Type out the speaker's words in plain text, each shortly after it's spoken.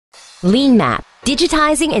LeanMap,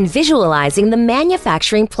 digitizing and visualizing the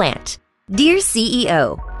manufacturing plant. Dear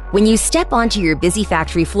CEO, when you step onto your busy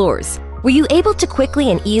factory floors, were you able to quickly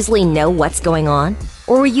and easily know what's going on?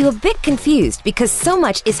 Or were you a bit confused because so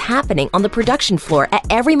much is happening on the production floor at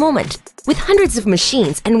every moment, with hundreds of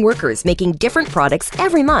machines and workers making different products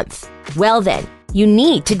every month? Well then, you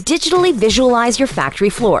need to digitally visualize your factory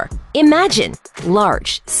floor. Imagine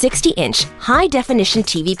large, 60-inch, high-definition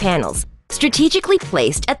TV panels strategically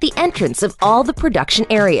placed at the entrance of all the production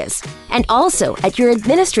areas, and also at your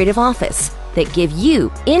administrative office, that give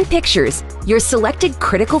you, in pictures, your selected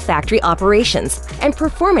critical factory operations and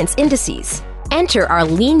performance indices. Enter our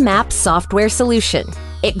LeanMap software solution.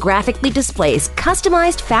 It graphically displays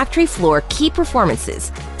customized factory floor key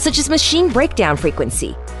performances, such as machine breakdown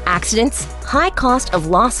frequency, accidents, high cost of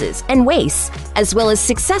losses and wastes, as well as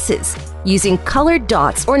successes, using colored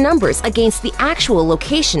dots or numbers against the actual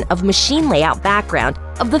location of machine layout background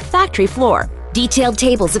of the factory floor. Detailed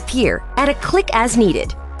tables appear at a click as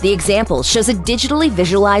needed. The example shows a digitally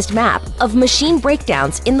visualized map of machine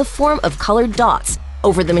breakdowns in the form of colored dots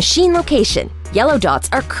over the machine location. Yellow dots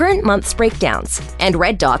are current month's breakdowns, and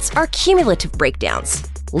red dots are cumulative breakdowns.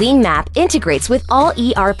 LeanMap integrates with all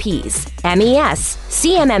ERPs, MES,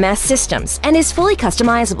 CMMS systems, and is fully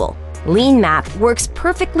customizable. LeanMap works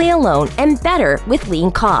perfectly alone and better with lean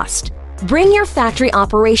cost. Bring your factory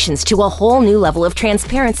operations to a whole new level of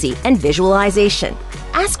transparency and visualization.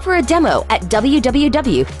 Ask for a demo at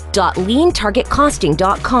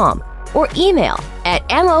www.leantargetcosting.com or email at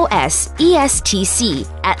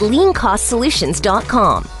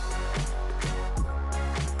mosestc@leancostsolutions.com.